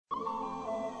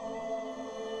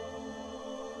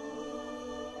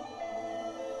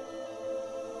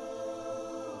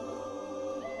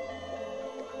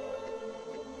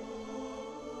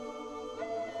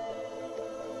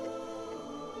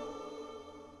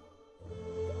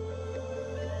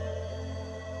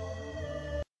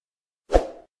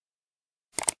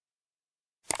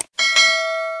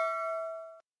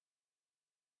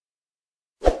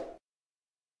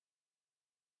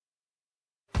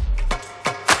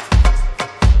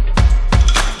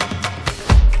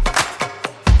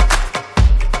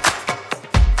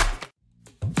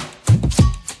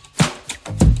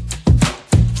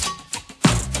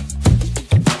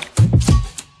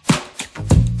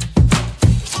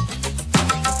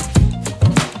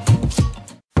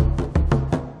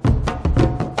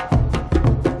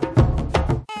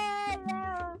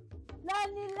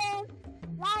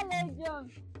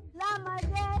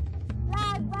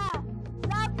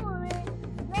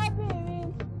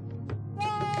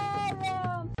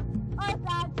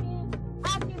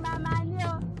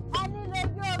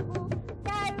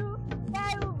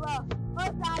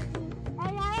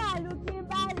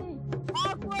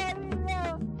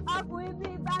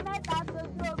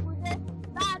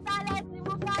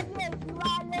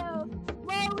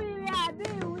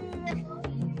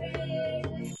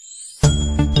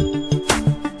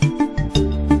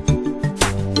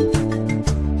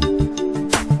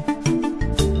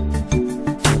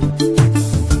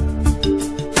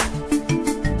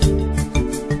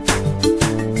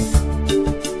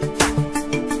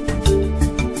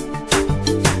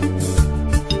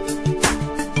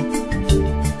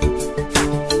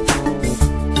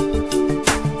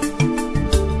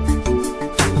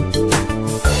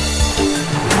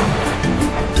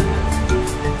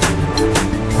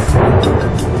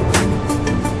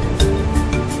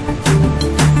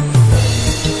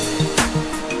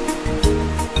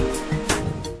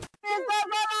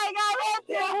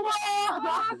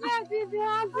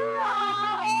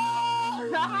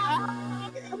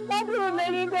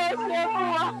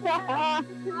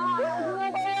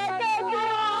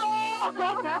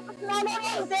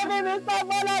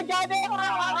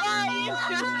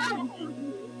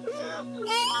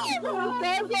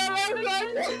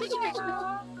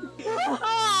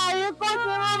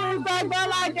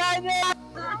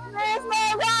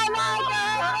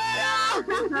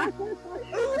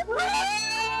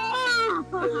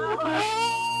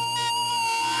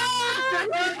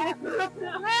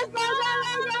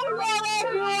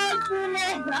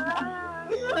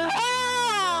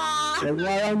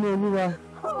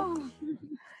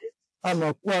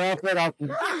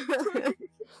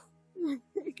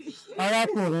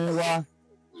Arákùnrin wa,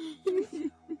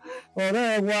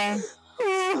 ọ̀rẹ́ wa,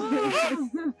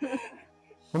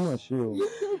 ó mà ṣe o.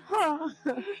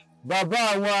 Bàbá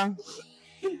wa,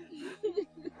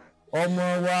 ọmọ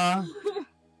wa,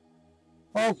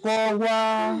 ọkọ wa,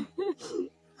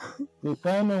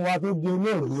 ìkànnì wa tó di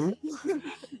olóògbé,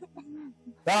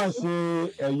 tá à ń ṣe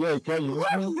ẹ̀yẹ ìkẹyìn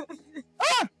fún.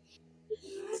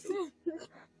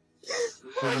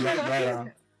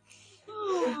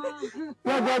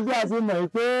 Gẹ́gẹ́ bí a ti mọ̀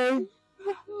pé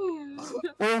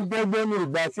ohun gbogbo ni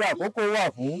ìgbà tí àkókò wà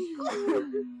fún.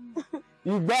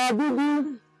 Ìgbà dúdú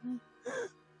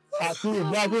àti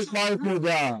ìgbà pípa ipò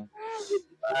dà.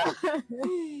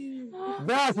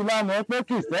 Bẹ́ẹ̀ sì la mọ̀ pé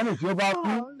Kìrìsìtẹ́nì tí ó bá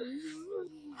kú,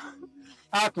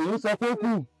 a kì í sọ pé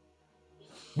kú,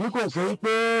 bí kò ṣe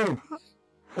pé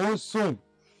ó ń sùn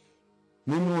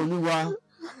nínú Olúwa.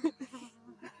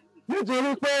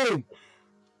 Nítorí pé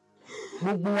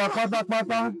gbogbo wa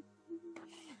pátápátá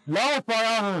la ó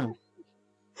farahàn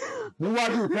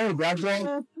níwájú ìtẹ́ ìdájọ́.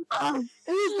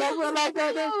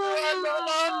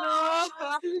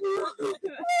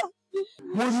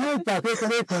 Mo ní ìtàn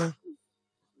kékeré kan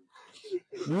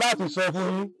láti sọ fún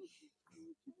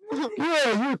yín kí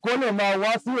èyí kó lè máa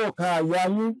wá sí ọkàn àyà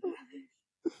yín,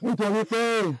 nítorí pé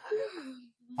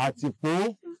àtìpó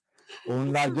òun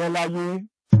la jẹ́ láyé.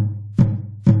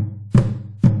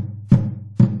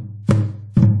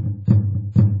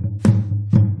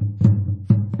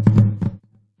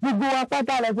 Gbogbo wa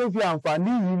pátá lẹ tó fi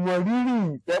àǹfààní yìí mọ rírì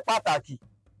ìfẹ́ pàtàkì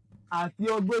àti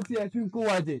ọgbọ́n tí ẹ fi ń kó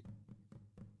wa jẹ.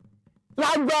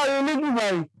 Lágbára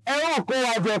Olódùmarè, ẹ wọ́n kó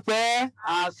wa jẹ pẹ́.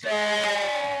 Àṣẹ.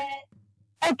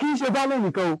 Ẹ kì í ṣe baálé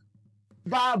nìkan o.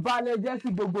 Bàbá lẹ jẹ́ sí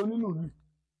gbogbo nínú ìlú.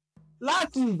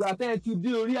 Láti ìgbà tẹ́ ẹ ti dé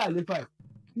orí àléfà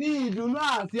ní ìdùnnú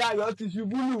àti ayọ̀ ti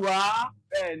ṣubú lù wá.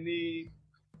 Bẹ́ẹ̀ ni.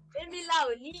 Èmi la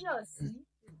ò níyàn sí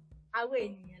àwọn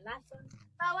ènìyàn lásán.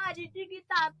 Táwa di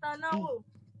dígítà tanná wò.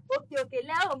 Òkè òkè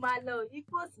lẹ́rọ̀ máa lọ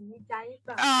ikú òsì ní jayín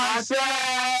tàn. Àṣẹ.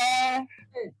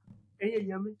 Ẹ̀yin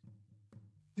èèyàn mi,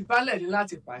 ti baálẹ̀ ní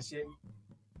láti pàṣẹ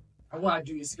àwọn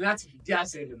àjòyè sí láti fìdí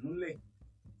àṣẹ rẹ̀ múlẹ̀.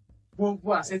 Gbogbo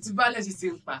àṣẹ tí baálẹ̀ sì ti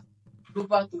ń pa ló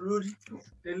bá tó lórí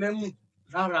tẹlẹ́mù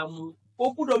lára mu. Ó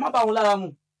gbọ́dọ̀ má bá wọn lára mu.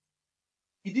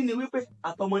 Ìdí ni wípé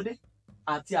àtọmọdé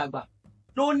àti àgbà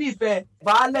ló nífẹ̀ẹ́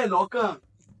baálẹ̀ lọ́kàn.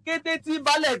 Kété tí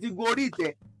baálẹ̀ ti gun orí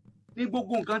ìtẹ́ ní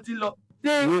gbogbo nǹkan ti lọ.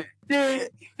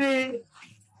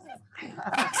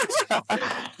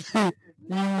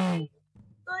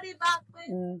 Torí bá pé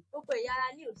gbogbo ìyára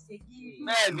ní òṣèlú.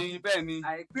 Bẹ́ẹ̀ni.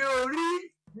 Àìpé orí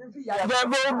ní fi yàrá. Bẹ́ẹ̀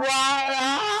gbogbo ara.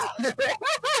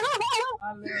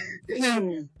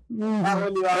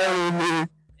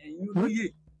 Ẹ̀yin olóyè.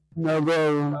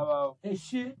 Ẹ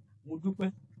ṣé, mo dúpẹ́.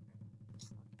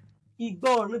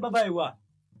 Ìgbọ́ ọ̀rẹ́ bàbá ìwà,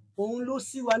 òun ló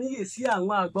ṣí wa níyè sí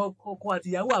àwọn àgbà ọkọ àti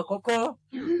ìyàwó àkọ́kọ́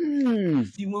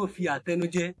tí wọ́n fi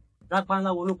àtẹnujẹ rápánlá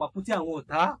wọnú pàkúté àwọn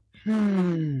ọ̀tá.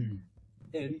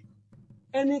 Ẹ̀rí,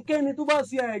 ẹnikẹ́ni tó bá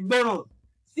ṣe àìgbọràn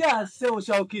sí àṣẹ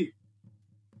òòṣà òkè,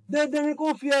 dandan ni kó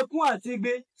fi ẹkún àti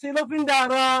igbe ṣe ló fi ń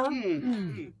dára.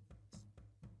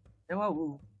 Ẹ wá wo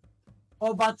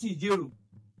ọba tí ìjẹrò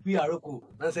fi àròkọ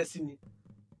ránṣẹ́ sí mi.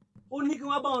 Ó ní kí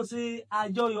wọ́n bá wọn ṣe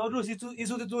àjọyọ̀ ọdún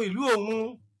iṣu tuntun ìlú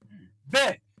òun.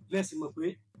 Bẹ́ẹ̀ lẹ́sìn mọ̀ pé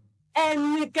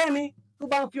ẹnikẹ́ni tó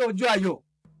bá ń fi ọjọ́ ayọ̀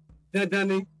dandan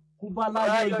ni kó bá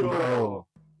láyé ìjọ.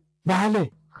 Baálẹ̀,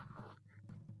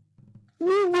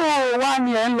 níbo wá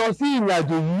ni ẹ ń lọ sí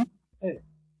ìrìnàjò yìí?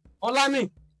 Ọlá ni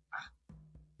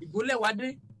ìgbólẹ̀ wá dé.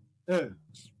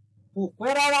 Kò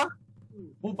pẹ́ rárá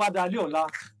bó bá dalé ọ̀la.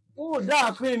 Ó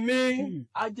dáàfin mi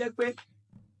á jẹ́ pé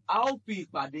a ó fi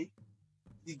ìpàdé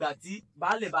ìgbà tí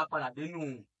baálẹ̀ bá padà dénú.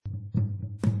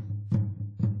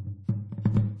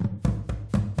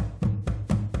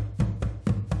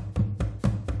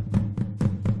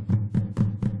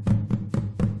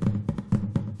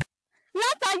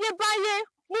 Látayébáyé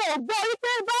mo ò gbọ́ wípé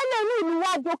baálẹ̀ ní ìlú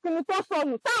wa jokini tó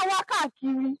sọnù táwọn wá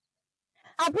káàkiri.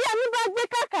 Àbí ẹni bá gbé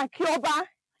kàkàkí ọba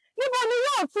níbo ni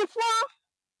yóò ti fọ́?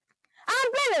 À ń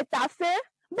bèrè tàṣé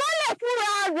Baálẹ̀ fúnra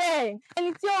rẹ̀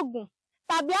ẹni tí ó gùn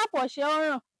tàbí àfọ̀ṣẹ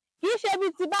ọ̀ràn kì í ṣe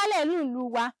bíi ti baálẹ̀ nílùú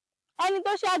wa ẹni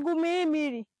tó ṣẹ́gun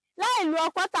mìírìmìírì láì lu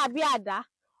ọkọ́ tàbí àdá.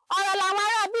 Ọ̀rọ̀ làwọn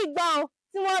ará bí gbọ́ o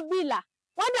tí wọ́n bìlà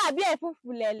wọ́n dàbí ẹ̀fúùfù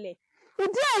lẹ̀lẹ̀.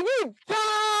 Ìdí èyí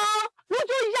gan-an ló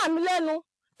tún yà mí lẹ́nu.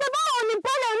 Ṣé báwo ni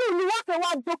baálẹ̀ nílùú wa fẹ́ wá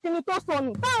jokini tó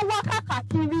sọnù táwọn wá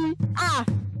káàkiri?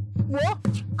 Wò ó,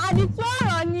 àdìtú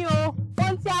ọ̀rọ̀ ni o,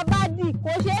 ohun tí a bá dì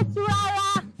kò ṣeé tú rárá.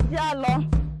 Yá lọ.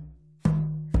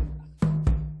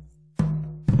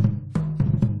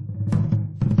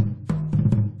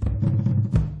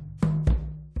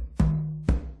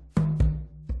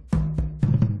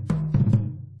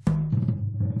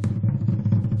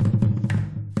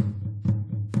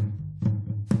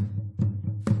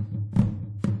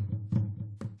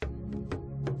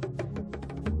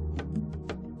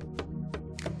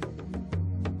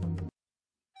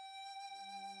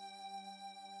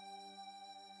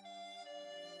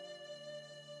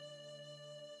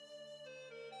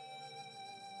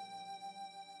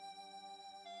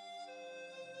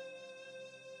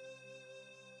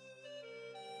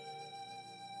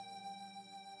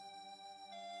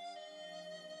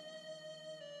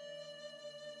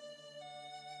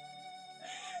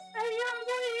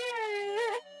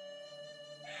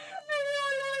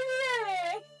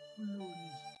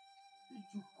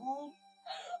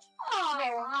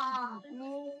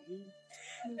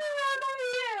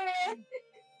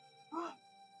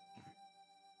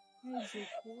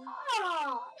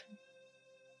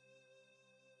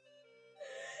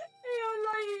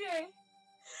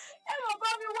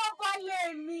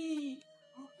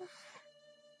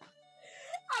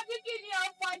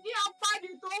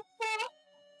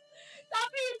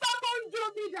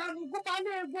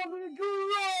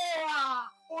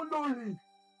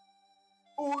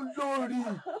 Olórí,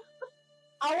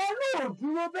 àwọn náà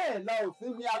dúró bẹ́ẹ̀ la ò sí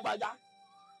ní agbájá.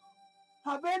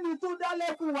 Àbẹ́ni tó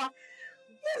dálẹ́ fún wa,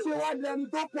 kí ṣe wá dẹni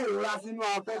tó pòórá sínú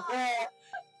afẹ́fẹ́.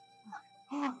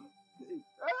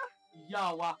 Ìyá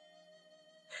wa,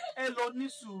 ẹ lọ ní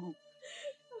sùúrù.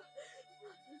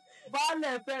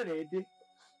 Baálẹ̀ fẹ́rẹ̀ẹ́ dé.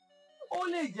 Ó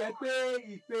lè jẹ́ pé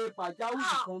ìpè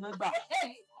pàjáwìrì kan náà gbà.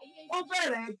 Ó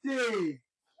fẹ́rẹ̀ẹ́ dé.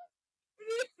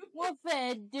 Wọ́n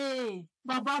fẹ́ẹ́ dé.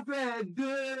 Bàbá fẹ́ẹ́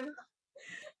dé.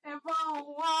 Ẹ bá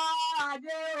wá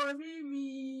adé orí mi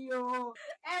o.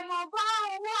 Ẹ mọ̀ bá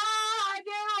wá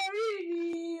adé orí mi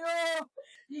o.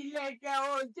 Ìlẹ̀kẹ̀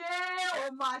òjé ò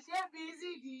mà ṣe fi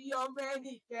sídìí ọmọ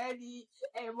ẹnikẹ́ni.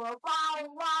 Ẹ mọ̀ bá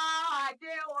wá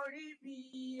adé orí mi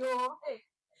o.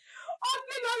 Ó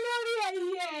kìlọ̀ lórí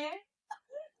ẹ̀yẹ.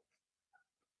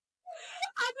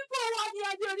 Àti bó wá ní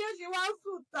adé orí òṣè wá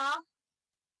sùn ta.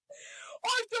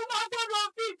 Ojú máa gbọ́dọ̀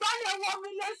fi ìgbálẹ̀ wọ mi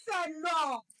lẹ́sẹ̀ lọ.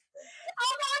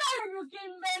 Àwọn ará ìlú kí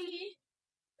n bẹ́lí.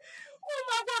 Ó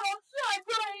máa gbọ́dọ̀ tú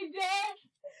ẹjọ́ ìdè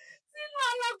sínú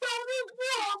ọlọ́gbọ́n onígbó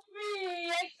òfin.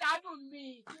 Ẹ ṣàánú mi.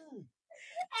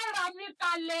 Ẹ rà mí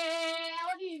kalẹ̀.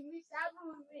 Orí mi ṣàánú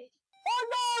mi.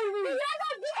 Olórí! Ìyá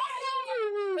náà bí ẹ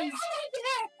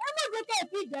má jẹ́ kẹ́ ẹ̀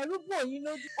fi ìdẹ̀rú bò yín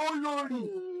lójú. Olórí,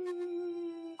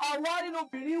 àwa nínú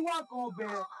obìnrin wà kan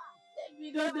bẹ̀rẹ̀.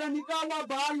 Dandan ni ká wá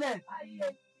baálẹ̀.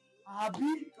 Àbí?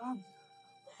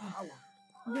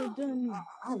 Dandan ni.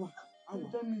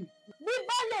 Dandan ni. Bí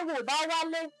baálẹ̀ wò bá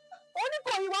wálé,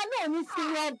 oníkòyí wa náà ní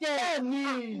sinmi ọdẹ. Bẹ́ẹ̀ni.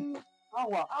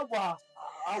 Àwa.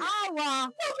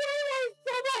 obìnrin rẹ̀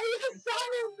sọ́dọ̀ yìí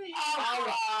ṣàánú mi.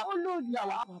 Olórí.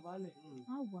 Àwa baálẹ̀.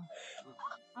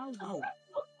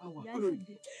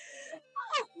 Olórí.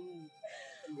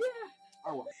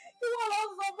 Ìwọ lọ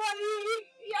sọ báyìí.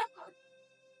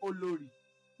 Olórí,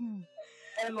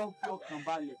 ẹ lọ fi ọkàn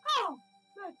balẹ̀.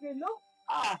 Bẹ́ẹ̀ lọ.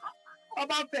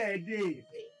 Ọba fẹ́ẹ́ dé.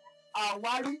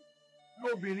 Àwárí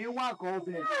lobìnrin wà kan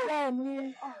bẹ̀. Bẹ́ẹ̀ni.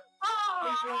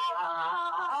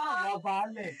 Àwa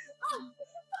baálẹ̀.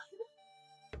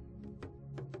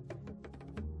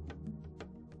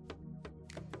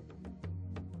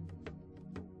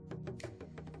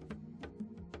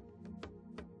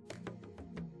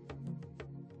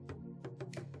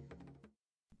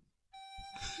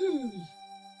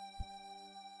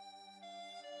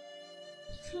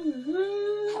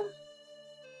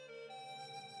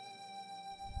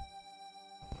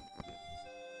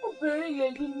 Obìnrin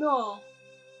lèmi náà.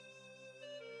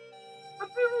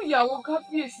 Abirú ìyàwó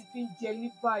kábíyèsí fi ń jẹ ní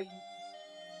báyìí.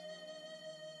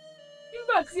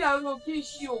 Nígbà tí àrùn kì í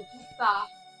ṣe òkúta.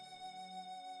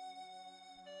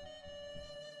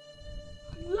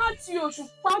 Láti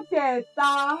òṣùpá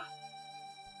kẹta.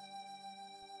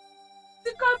 Tí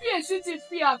kábíyèsí ti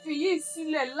fi ààfin yìí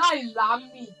sílẹ̀ láì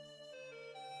lámì.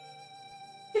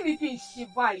 Kí ni kí n ṣe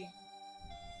báyìí?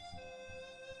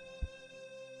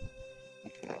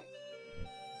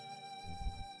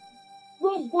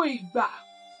 gbogbo ìgbà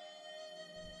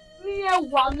ni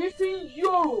ẹwà mi fi ń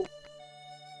yòrò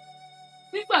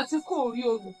nígbà tí kò rí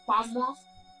olùpamọ́.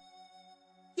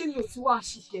 Kí ni o ti wá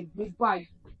ṣiṣẹ́ gbé báyìí?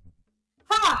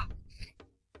 Ha!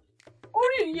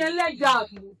 Orí ìyẹn ẹlẹ́dàá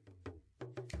mi.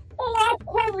 Ó wá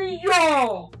kó mi yọ.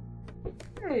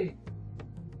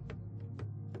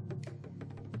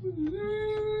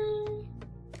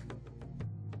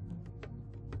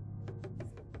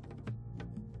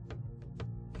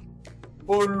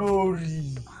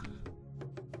 Olórí.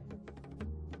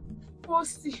 Ó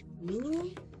sì.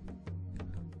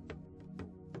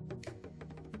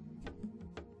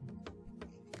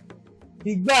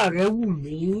 Ìgbà rẹ̀ wù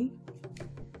mí.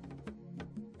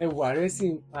 Ẹwà rẹ̀ sì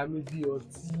ń pa mí bí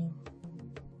ọtí.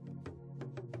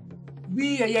 Bí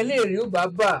ẹyẹlé rẹ̀ ó bá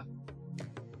bà,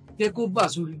 jẹ́ kó bà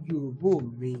sórí igi òròbó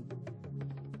mi.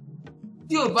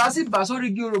 Tí ò bá sì bà sórí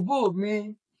igi òròbó mi,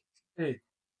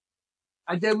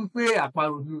 a jẹ́ wípé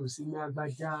àparò mi ò sí ní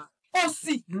agbájá. Ó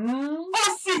sì.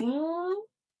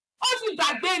 Ó sì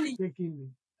gbàgbé ni. Ṣé kí ni?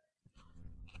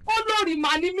 Olórí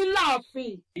màá ní mí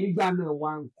láàfin. Nígbà náà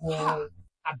wá ń kọ́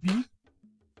àbí?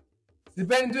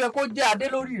 Síbẹ̀ ní tó yẹ kó jẹ́ adé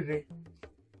lórí rẹ̀.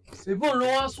 Ṣèbọn ló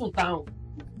wá sùn táwọn.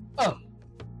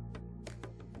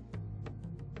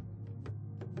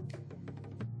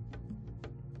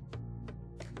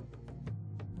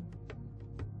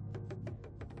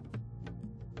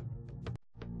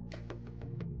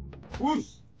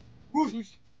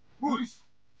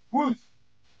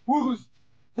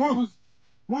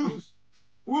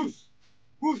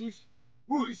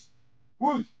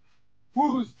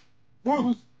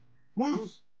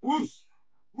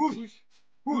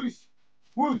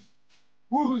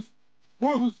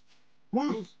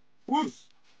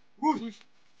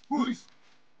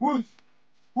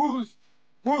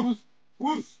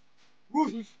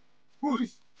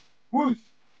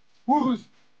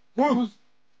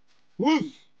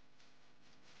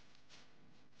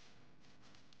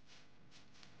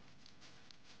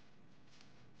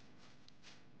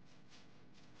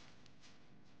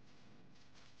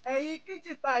 Ẹ̀yin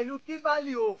kíjìpá ìlú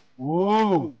Kíbálì o.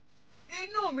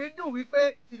 Inú mi dùn wípé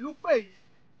ìlú pè yìí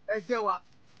ẹ jẹ́ wa.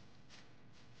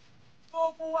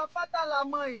 Gbogbo wa pátá la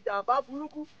mọ ìjàmbá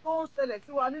burúkú tó ń ṣẹlẹ̀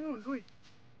sí wa nínú ìlú yìí.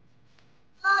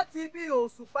 Láti bí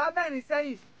òṣùpá mẹ́rin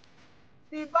sẹ́yìn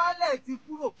ni baálẹ̀ ti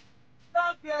kúrò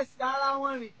tán fi ẹsẹ̀ ara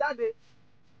wọn rìn jáde.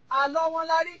 Àlọ́ wọn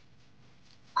lárí.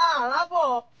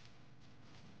 Àràbọ̀.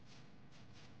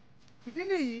 Ìdí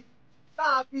nìyí tá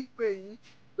a fi pè yín.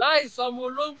 Láì sọmọ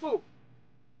olóńgbò,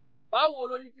 báwo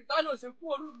ló ní kí Kánò ṣe kú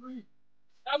olúlu yìí?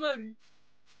 Dámọ̀rí,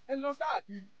 ẹ lọ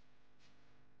káàkiri,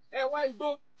 ẹ wá igbó,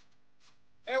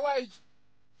 ẹ wá ìjì,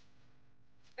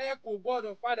 ẹ kò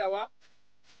gbọdọ̀ padà wá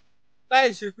láì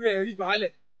ṣe pé ẹ rí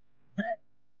baálẹ̀.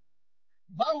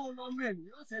 Báwo lọmọ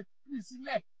ènìyàn ṣe fi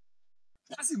sílẹ̀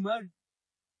ká sì mọ́ rí?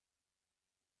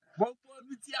 Gbogbo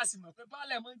ibi tí a sì mọ̀ pé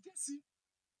baálẹ̀ máa ń jẹ́ sí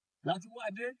láti wá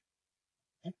dé.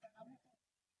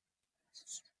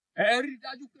 Ẹ rí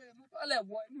dájú pé ẹ mú baálẹ̀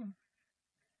wọ inú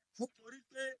nítorí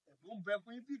pé ẹ̀bùn ń bẹ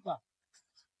fún yín bíbà.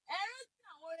 Ẹ rántí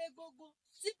àwọn oore gbogbo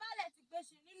tí baálẹ̀ ti gbé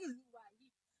ṣe nínú ìlú wa yìí.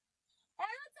 Ẹ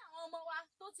rántí àwọn ọmọ wa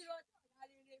tó ti rọjò ọ̀la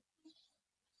rere fún.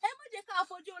 Ẹ má jẹ́ ká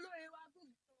fojú olóore wa gùn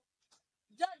tó.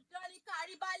 Dandan ni ká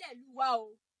rí baálẹ̀ ìlú wa o.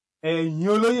 Ẹ̀yin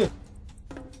olóyè,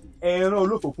 ẹran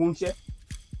olófòfó ń ṣẹ́,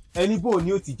 ẹni bò ní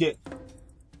ó ti jẹ.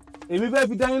 Èmi fẹ́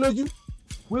fi dá yín lójú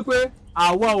wípé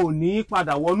àwa ò ní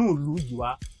padà wọnú ìlú yìí wá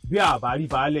bí àbá rí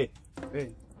baálẹ̀.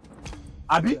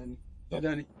 Àbí?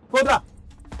 Kódà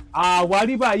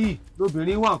àwárí báyìí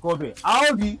lóbìnrin wà nǹkan ọbẹ̀. A ó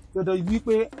rí dandan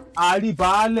wípé a rí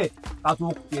baálẹ̀ ká tó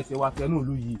kẹsẹ̀ wa tẹnu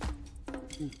ìlú yìí.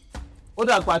 Ó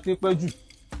dàgbà tí ń pẹ́ jù.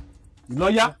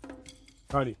 Ìlọ́yà.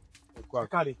 Káre.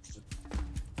 Káre.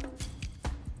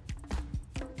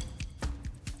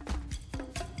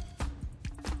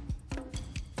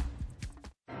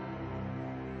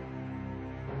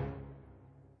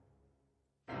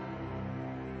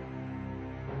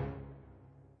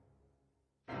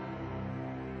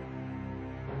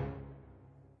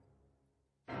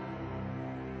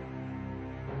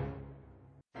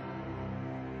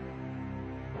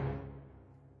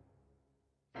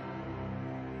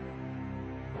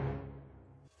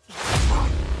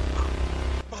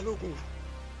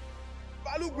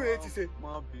 Balógun èyí ti ṣe.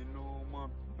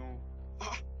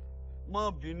 Má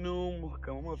bínú mo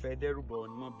kàn wọ́n fẹ́ dẹ́rù bọ̀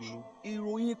ni má bínú.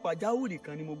 Ìròyìn pàjáwìrì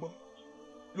kan ni mo gbọ́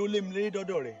ló lé mi lé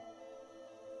dọ́dọ̀ rẹ̀.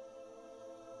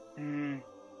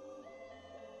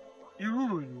 Irú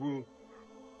ìròyìn wo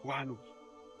wà nù?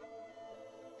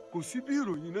 Kò sí bí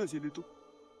ìròyìn náà ṣe le tó.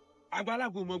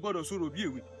 Àgbàlagbà mọ gbọ́dọ̀ sọ̀rọ̀ bí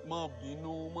èwe. Má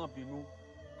bínú.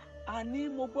 Àní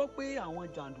mo gbọ́ pé àwọn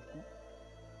jàǹdùkú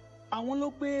àwọn ló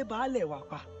gbé baálẹ̀ wa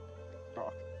pa.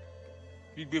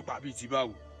 Gbígbé pa bíi ti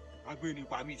báwo? Agbéni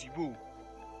pa bíi ti bò.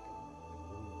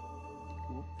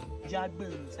 Ìyá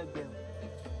gbẹ̀rù sẹ́gbẹ̀rù.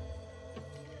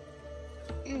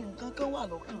 Nǹkan kan wà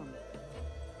lọ́kàn mi.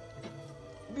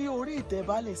 Bí orí ìtẹ́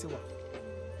baálẹ̀ ṣe wà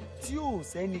tí ò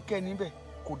sẹ́nikẹ́ni bẹ̀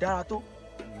kò dára tó.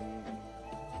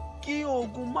 Kí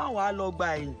ogun má wàá lọ gba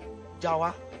ẹ̀yìn jà wá.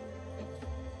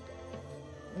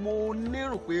 Mo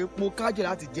lérò pé mo kájẹ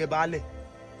láti jẹ baálẹ̀.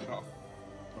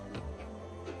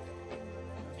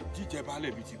 Jíjẹ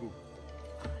baálẹ̀ bíi ti bò.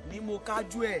 Ní mo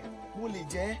kájú ẹ̀,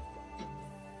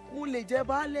 mo lè jẹ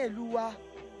baálẹ̀ ìlú wa.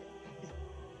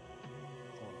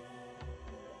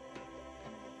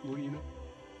 Orí iná.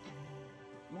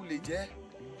 Mo lè jẹ́.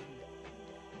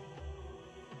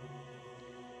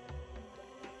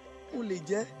 Mo lè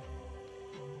jẹ́.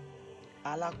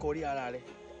 Alákọ̀rí ara rẹ̀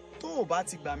tó o bá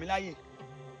ti gbà mí láyè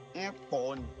ń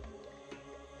pọ̀ ni.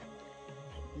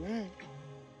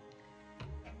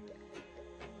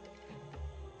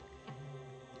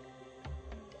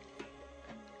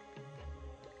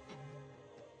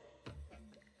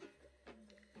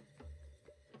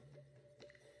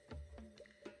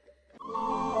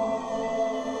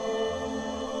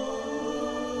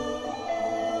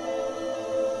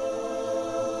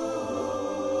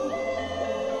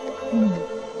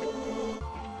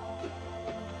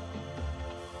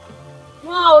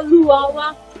 Wá Olúwa wá,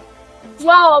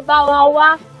 wá ọba wa wá.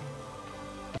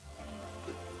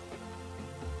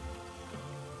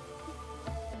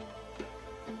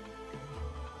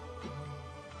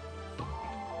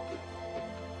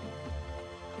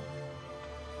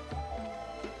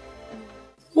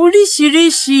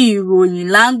 Oríṣiríṣi ìròyìn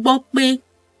là ń gbọ́ pé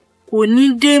kò ní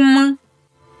dé mọ́.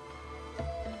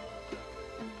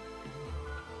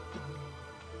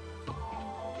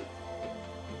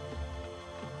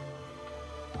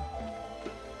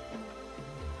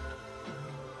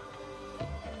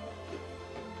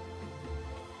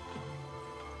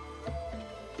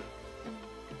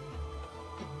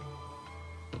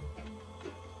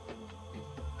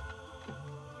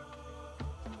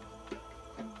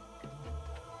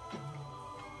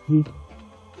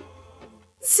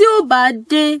 Tí ó bá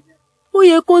dé, ó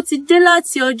yẹ kó ti dé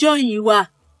láti ọjọ́ yìí wá.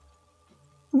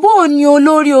 Bó ni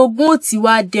olórí ogun ó ti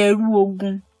wá dẹrú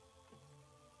ogun?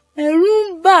 Ẹ̀rù ń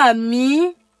bà mí,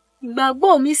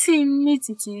 ìgbàgbọ́ mi sì ń mì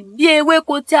tìtì bí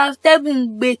ewéko tí atẹ́gùn ń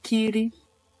gbé kiri.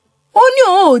 Ó ní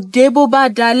òun ò dé bó bá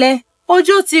dalẹ́,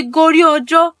 ọjọ́ ti gorí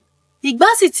ọjọ́, ìgbà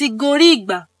sì ti gorí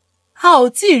ìgbà, a ò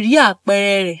tí ì rí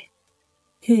àpẹẹrẹ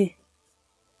rẹ̀.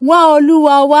 Wá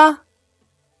Olúwa wá.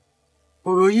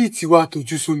 Ọ̀rọ̀ yìí ti wá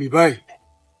tojú sú mi báyìí.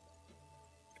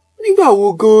 Nígbà wo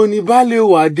gan-an ni baálé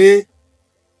wá dé?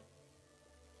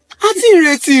 A ti ń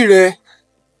retí rẹ̀.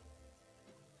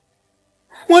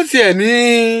 Wọ́n tiẹ̀ ní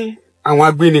àwọn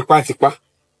agbénipa ti pa.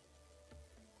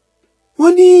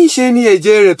 Wọ́n ní ṣe ni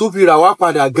ẹ̀jẹ̀ rẹ̀ tó fi rà wá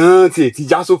padà gan-an tiẹ̀ ti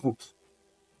já sófo.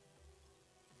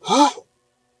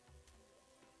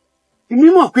 Èmi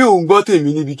mọ̀ pé òun gbọ́ tèmi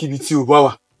níbikíbi tí o bá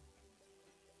wà.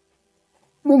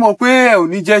 Mo mọ̀ pé ẹ ò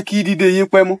ní jẹ́ kí dídé yín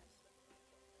pẹ́ mọ́.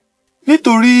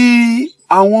 Nítorí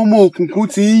àwọn ọmọ òkùnkùn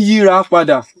ti ń yíra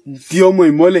padà di ọmọ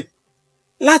ìmọ́lẹ̀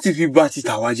láti fi bà ti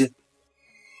tàwa jẹ́.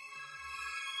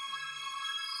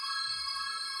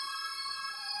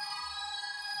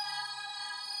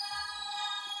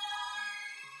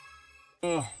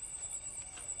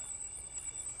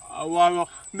 Àwa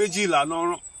méjìlá náà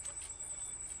rán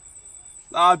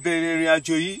lábẹ̀rẹ̀ ìrìn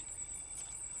àjò yìí.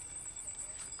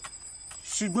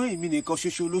 Ṣùgbọ́n èmi nìkan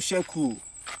ṣoṣo ló ṣẹ́kù.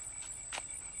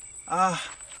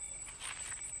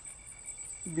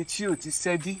 Ibi tí ò ti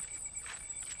sẹ́bí,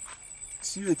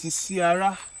 tí ò ti sí ará,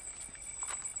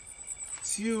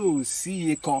 tí ò sí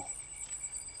iye kan.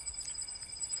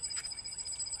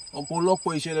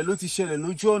 Ọ̀pọ̀lọpọ̀ ìṣẹ̀lẹ̀ ló ti ṣẹlẹ̀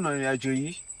lójú ọ̀nà ìrìn àjò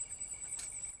yìí.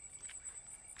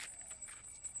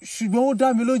 Ṣùgbọ́n ó dá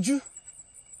mi lójú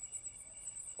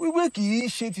wípé kì í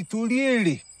ṣe tìtorí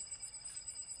èrè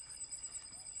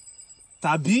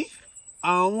tàbí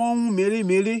àwọn ohun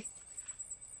mèremère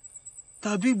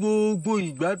tàbí gbogbo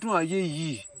ìgbádùn ayé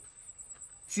yìí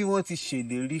tí wọ́n ti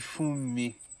ṣèlérí fún mi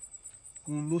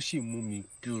òun ló sì mú mi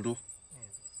dúró.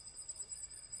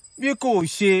 Bí kò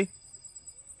ṣe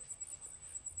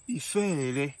ìfẹ́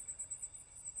rẹ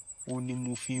òun ni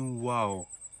mo fi ń wá ọ.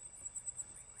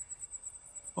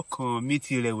 Ọkàn mi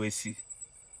ti rẹ̀wẹ̀sì.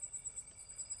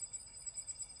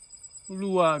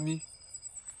 Olúwa mi,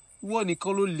 ìwọ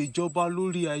nìkan ló lè jọba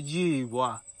lórí ayé wa.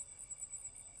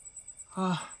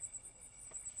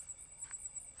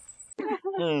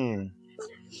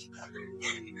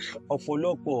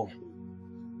 Ọ̀pọ̀lọpọ̀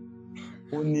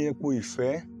ó ní epo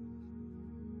ìfẹ́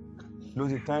ló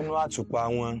ti tán inú àtùpà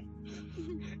wọn.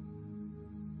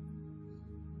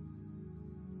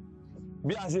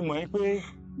 bí a ṣe mọ̀ pé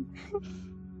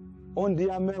ó ń di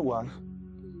amẹ́wàá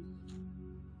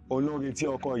olórí tí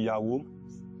ọkọ ìyàwó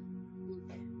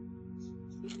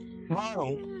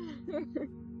márùn-ún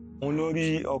olórí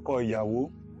ọkọ ìyàwó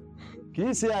kì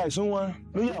í ṣe àìsùn wọn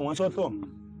ló yà wọ́n sọ́tọ̀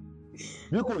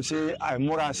bí kò ṣe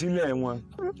àìmúrasílẹ̀ wọn.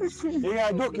 ìrìn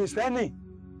àjò kìrìsìtẹ́nì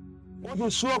wọ́n ti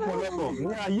sú ọ̀pọ̀lọpọ̀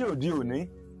ní ayé òde òní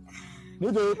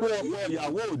nítorí pé ọkọ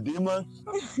ìyàwó òde mọ́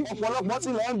ọ̀pọ̀lọpọ̀ sì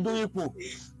lọ ń du ipò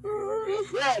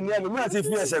bẹ́ẹ̀ ni ẹlòmíràn ti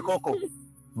fi ẹsẹ̀ kọkọ̀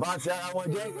bá ti ara wọn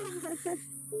jẹ́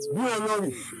bí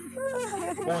olórí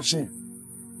òsì.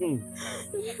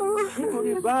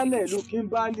 nítorí baálẹ̀ ló kí ń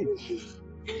baálẹ̀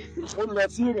ó lọ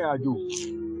sí ìrìn àjò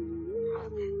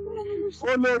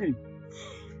olórí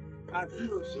àti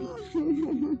òsì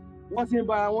wọ́n ti ń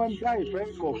bára wọn dá ìfẹ́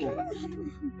ìkọ̀kọ̀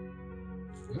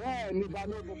bẹ́ẹ̀ ni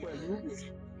balógun pẹ̀lú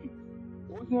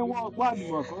ó ti ń wọ́n ọgbọ́n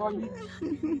àdìmọ̀kọ́ yìí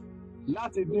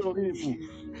láti dé orí ipò.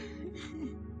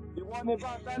 ìwọ ni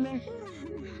bá tẹ́lẹ̀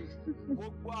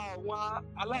gbogbo àwọn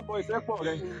alábọ̀ ìfẹ́pọ̀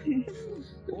rẹ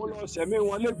ó lọ ṣẹ̀mí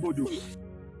wọn légbodò.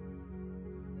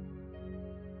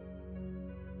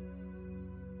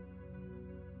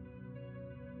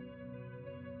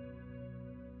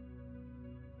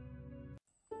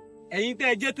 ẹ̀yin tẹ́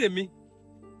ẹ jẹ́ tèmi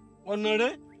ọ̀nà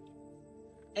rẹ̀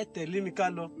ẹ tẹ̀lé mi ká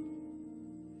lọ.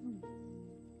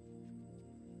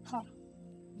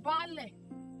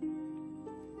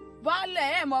 baálẹ̀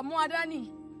ẹ̀ mọ̀ mú adání.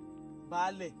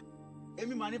 baálẹ̀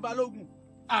èmi mà ní balógun.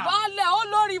 baálẹ̀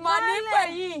olórí mà ní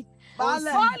pẹ̀yìn.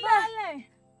 baálẹ̀ baálẹ̀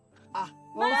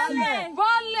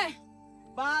baálẹ̀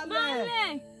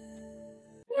baálẹ̀.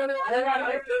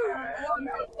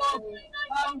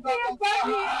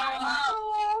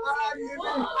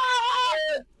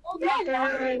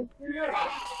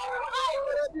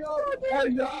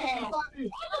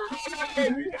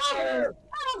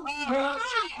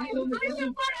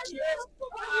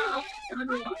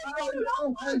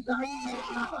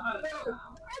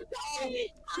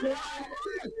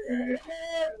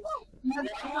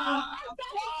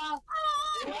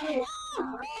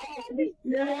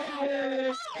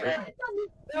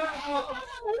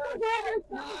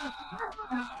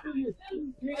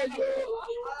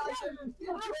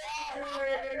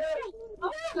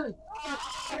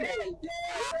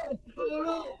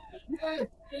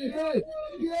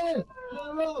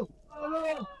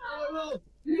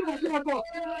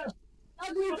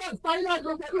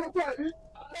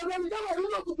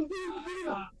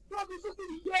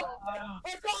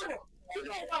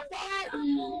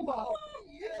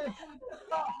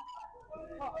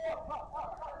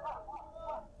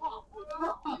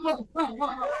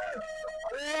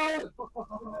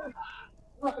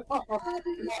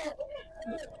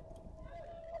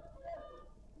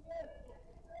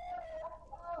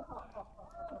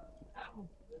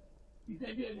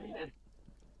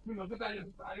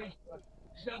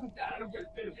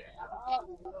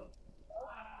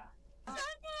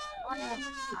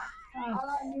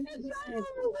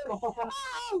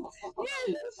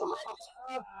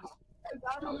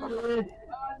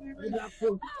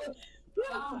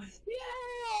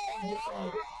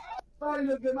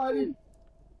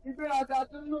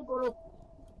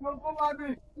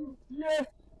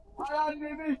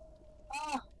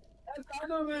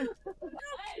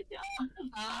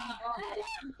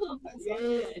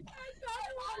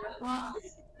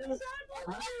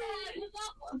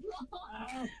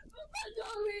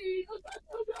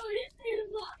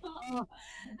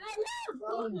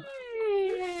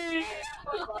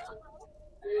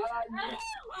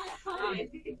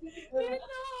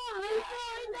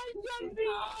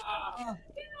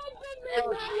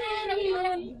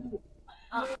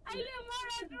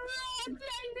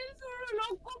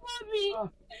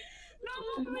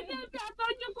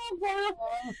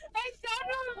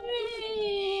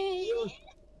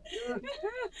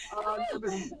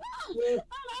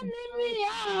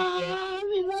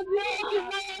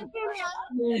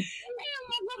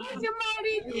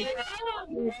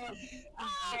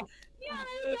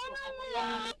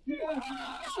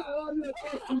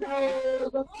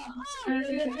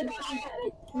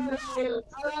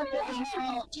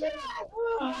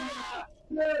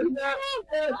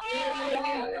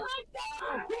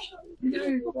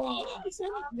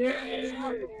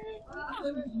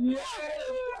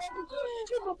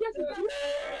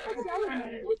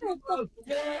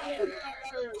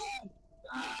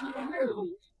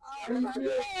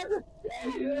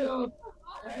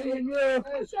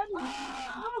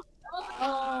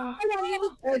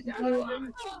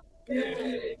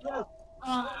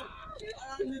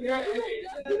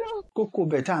 Kókó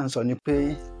bẹ̀ tá à ń sọ ni pé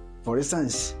for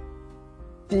instance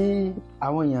tí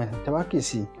àwọn èèyàn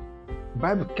tabakisi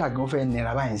Bible kíkà gan fẹ́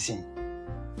nira báyìí sí.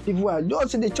 People are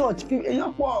just in the church.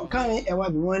 Èèyàn pọ̀ káàrin ẹ̀wà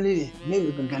bí wọ́n léèrè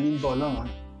mélòó gangan ní bọ̀ Ọlọ́run.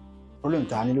 Ọlọ́run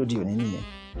ta ni lóde òní nìyẹn.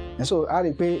 And so a rí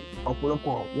i pé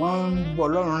ọ̀pọ̀lọpọ̀ wọ́n ń bọ̀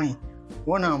Ọlọ́run rìn,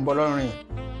 wọ́n náà ń bọ̀ Ọlọ́run rìn,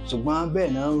 ṣùgbọ́n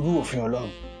bẹ́ẹ̀ náà ń rú òfin Ọlọ́run.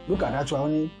 Look at that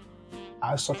one ní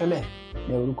àsọtẹ́lẹ̀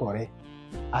ní orúkọ rẹ̀.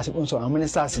 Àsìkò ń sọ àwọn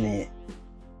ministers nìyẹn.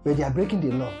 But they are breaking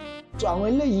the law. So àwọn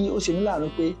eléyìí ó ṣe ní láàánú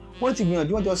pé wọ́n ti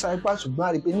gbìyànjú wọ́n jọ sáré pa ṣùgbọ́n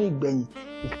a rí i pé ní ìgbẹ̀yìn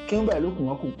ìkíni báyìí lókun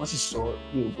wọn kù wọ́n sì sọ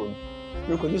ilé ògo nù.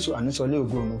 Lórúkọ Jésù àní sọ ilé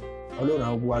ògo nù. Ọlọ́run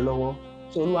àwọn wa lọ́wọ́.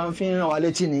 So Olúwa ń fi rán wa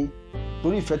létí ni.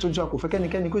 Torí ìfẹ́ tó jọ kò fẹ́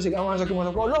kẹ́nikẹ́ni kó ṣe ká wọ́n sọ kí wọ́n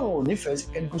sọ pé Ọlọ́run ò nífẹ̀ẹ́ sí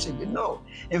kẹ́ni kó ṣe gbé náà.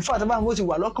 In fact báwọn bó ti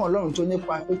wà lọ́kàn Ọlọ́run tó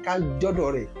nípa pé ká jọ́dọ̀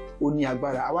rẹ̀ ó ní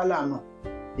agbára àwa láàánú.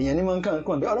 Èèyàn ní máa ń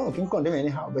kàn dé Ọlọ́run kì í kàn dé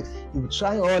anyhow but you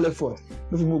try all effort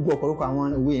ló fi mú gbọ́ ọ̀pọ̀lọpọ̀ àwọn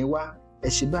ìwé yẹn wá ẹ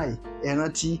ṣe báyìí ẹ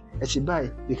rántí ẹ ṣe báyìí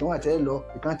ìkan wà tẹ́ lọ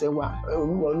ìkan tẹ́ wà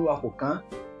Olúwa kò kán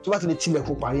tó bá ti lè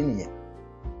tilẹ̀kùn parí nìyẹn.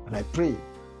 And I pray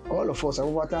all of us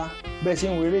àwòbátá bẹ́ẹ̀ ṣe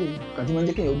ń wéré yìí kàn tí wọ́n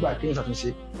jẹ́ kéèyàn gbà kéèyàn ṣàtúnṣe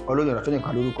Ọlọ́run ọ̀rọ̀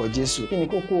fẹ́nìkan lórúkọ Jésù. Kí ni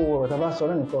kókó ọ̀rọ̀ tá a bá sọ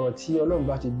lẹ́nu ọ̀rọ̀ tí Ọlọ́run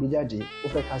bá ti gbé jáde ó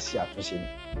fẹ́ ká ṣe àtúnṣe ni.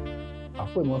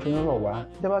 Àpò ìmọ̀ fi ń rọ̀ wá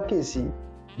dábàá kéèsì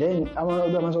lẹ́yìn àwọn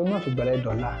ọgbẹ́ àmọ́ sọ náà fi gbàlẹ́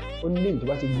dọ̀la ó ní lẹ́yìn tó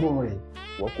bá ti gbóhùn rẹ̀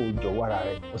wọ́n kó jọ̀wọ́ ara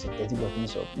rẹ̀ ó sì tẹ́tí bọ́ fi ń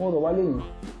sọ. Mo rọ̀ wá lẹ́yìn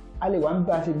a lè wá ń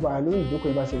bá a ti gbà lórí ìjókòó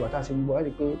yẹn bá ti wà tá a ti ń bọ̀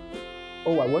láti pé ó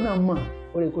wà ìwọ náà mọ̀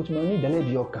ó lè kó tó máa ní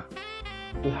ìdálẹ́bi ọkàn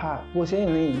pé ha bó ṣe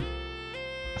ń rìn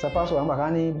àṣàpáṣọ àwọn bàbá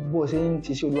ní bó ṣe ń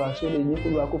ti ṣe Olúwa tó lè ní kó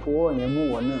Olúwa kó fọwọ́ yẹn mú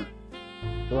wọ̀ náà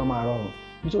tó bá máa rọrùn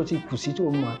bí tó ti kù sí tó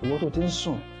mọ̀ ìwọ tó ti ń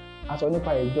sùn a sọ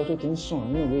nípa ìjọ tó ti ń sùn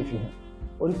nínú ìwé ìfihàn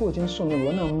orí pé ó ti ń sùn ní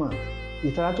ìwọ náà mọ̀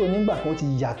ìtara tó nígbà kan ti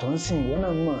yàtọ̀ ń sìn ìwọ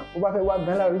náà mọ̀ ó bá fẹ́ wá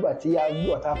gan láàrú ìgbà tí a gbé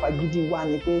ọ̀tá fagídí wá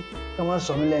ni pé kí wọ́n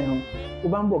sọ mí lẹ́nu ó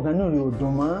bá ń bọ̀ gan náà rí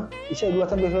òdùn mọ́ iṣẹ́ ìlú wa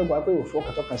fẹ́ gbà pé òfò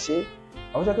kàtọ́kàn ṣe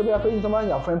àwọn tó kébé pé yìí tó máa ń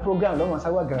yà fún program lọ́mọ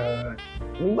sáwà gan-an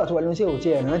nígbà tó wà lóun ṣe ò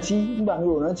tiẹ̀ rántí nígbà mi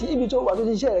ò rántí ibi tó wà tó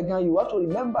ti ṣiṣẹ́ rẹ̀ gan you have to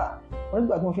remember wọn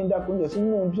nígbà tí wọ́n fi ń dáko oúnjẹ sí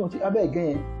inú ohun tí wọ́n ti abẹ́ ìgẹ́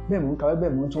yẹn bẹ́ẹ̀ mò ń kàwé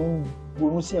bẹ́ẹ̀ mò ń tún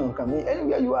ronú sí àwọn nǹkan mi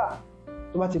anywhere you are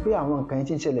tó bá ti pé àwọn nǹkan yẹn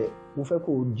ti ń ṣẹlẹ̀ mo fẹ́ kó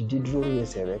o dìde dúró lórí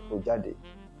ẹsẹ̀ rẹ kó o jáde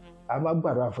a bá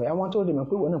gbàdúrà fún ẹ àwọn tó lè mọ̀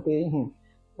pé wọ́n náà pé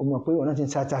o mọ̀ pé wọ́n náà ti ń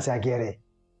sá gẹ̀rẹ̀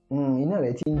iná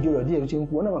rẹ̀ ti ń jó lọ díẹ̀ ti ń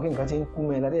kú wọ́n náà mọ̀ pé nǹkan ti ń kú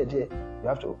mọ́ ẹ ládẹ́ díẹ̀ you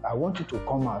have to I want you to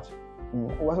come out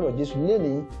ó wá sọ̀rọ̀ Jésù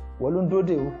lẹ́nìí wọ́n ló ń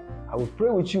dóde o I will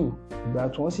pray with you ìgbà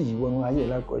tí wọ́n sì yí wọnú ayé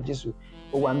lákọ̀ Jésù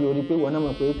ó wà mí orí pé wọ́n náà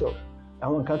mọ̀ pé tọ̀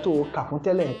àwọn nǹkan tó kà fún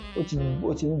tẹ́lẹ̀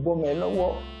ó ti ń bọ́ mọ́ ẹ lọ́wọ́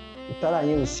ìtara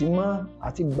yẹn ò sí mọ́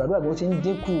àti gbàdúrà bí ó ti ń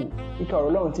dínkù kíkà ọ̀rọ̀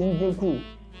Ọlọ́run ti ń dínkù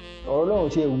ọ̀rọ̀ Ọlọ́run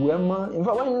ti ewu ẹ mọ́ in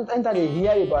fact when you enter the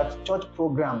hear about church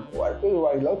program wà pé you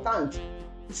are reluctant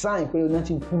sign pé wọ́n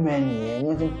ti kú mẹ́ nìyẹn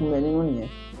wọ́n ti kú mẹ́ nínú nìyẹn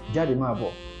jáde máa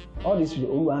bọ̀ all this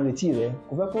Olúwa ń retí rẹ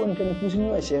kò fẹ́ kó nìkẹ́ni kú sínú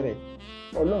ẹ̀ṣẹ̀ rẹ̀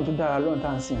Ọlọ́run tó dára Ọlọ́run tá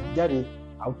à ń sìn jáde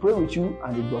I will pray with you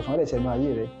and ìgbọ̀nsán rẹ̀ sẹ́nu ayé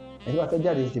rẹ̀ ẹ̀yin bá fẹ́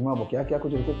jáde tètè máa bọ̀ kíákíá kó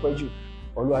tó di kó pẹ́ jù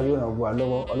Olúwa yóò ràn wá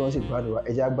lọ́wọ́ Ọlọ́run sì gbàdúrà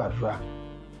ẹja gbàdúrà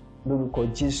lórúkọ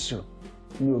Jésù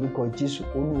ní orúkọ Jésù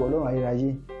Olúwa Ọlọ́run ayérayé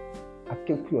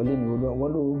akéèkú ọ̀lẹ́ mi Olúwa wọn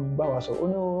ló bá wa sọ ó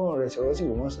ní ọ̀rọ̀ rẹ̀ sọ̀rọ̀ sí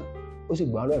ìwọ̀n sàn ó sì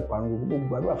gbà ọ́ lọ́ọ̀ ìparun gbogbo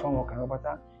gbàdúrà fáwọn ọkàn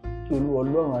pátá kí Olúwa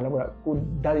Ọlọ́run alágbára kó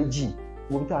dáríjì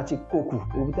gbogbo tá a ti kókù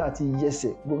gbogbo tá a ti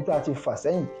yẹsẹ̀ gbogbo tá a ti fà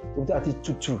sẹ́yìn gbogbo tá a ti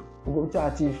tutù gbogbo tá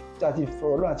a ti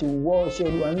fọ̀rọ̀ Ọlọ́run àti wọ́ iṣẹ́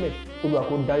Olúwa nílẹ̀ Olúwa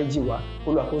kó dáríjì wa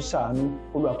Olúwa kó ṣàánú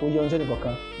Olúwa kó yọ́nú sẹ́ni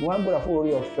kankan wọ́n á gbọ́dọ̀ fún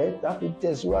oore ọ̀fẹ́ tá a fi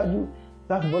tẹ̀síwájú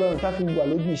tá a fi bọ́lọ́run tá a fi wà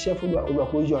lójú iṣẹ́ fún Olúwa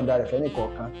kó yọ̀ǹda rẹ̀ fẹ́ni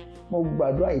kọ̀ọ̀kan mo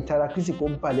gbàdúrà ìtara Kristi kó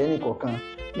balẹ̀ ẹnì kọ̀ọ̀kan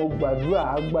mo gbàdúrà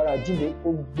agbára jíǹde kó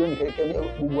gbé ní kẹ́kẹ́ ní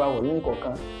gbogbo àwọ̀ lónìí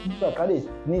kọ̀ọ̀kan nígbà ká lè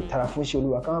ní ìtara fún iṣẹ́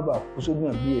Olúwa ká má bàa kú sójú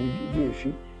náà bí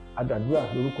èéfín àdàdúrà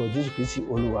lórúkọ Jésù Kristi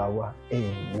Olúwa wa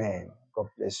amen God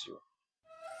bless you.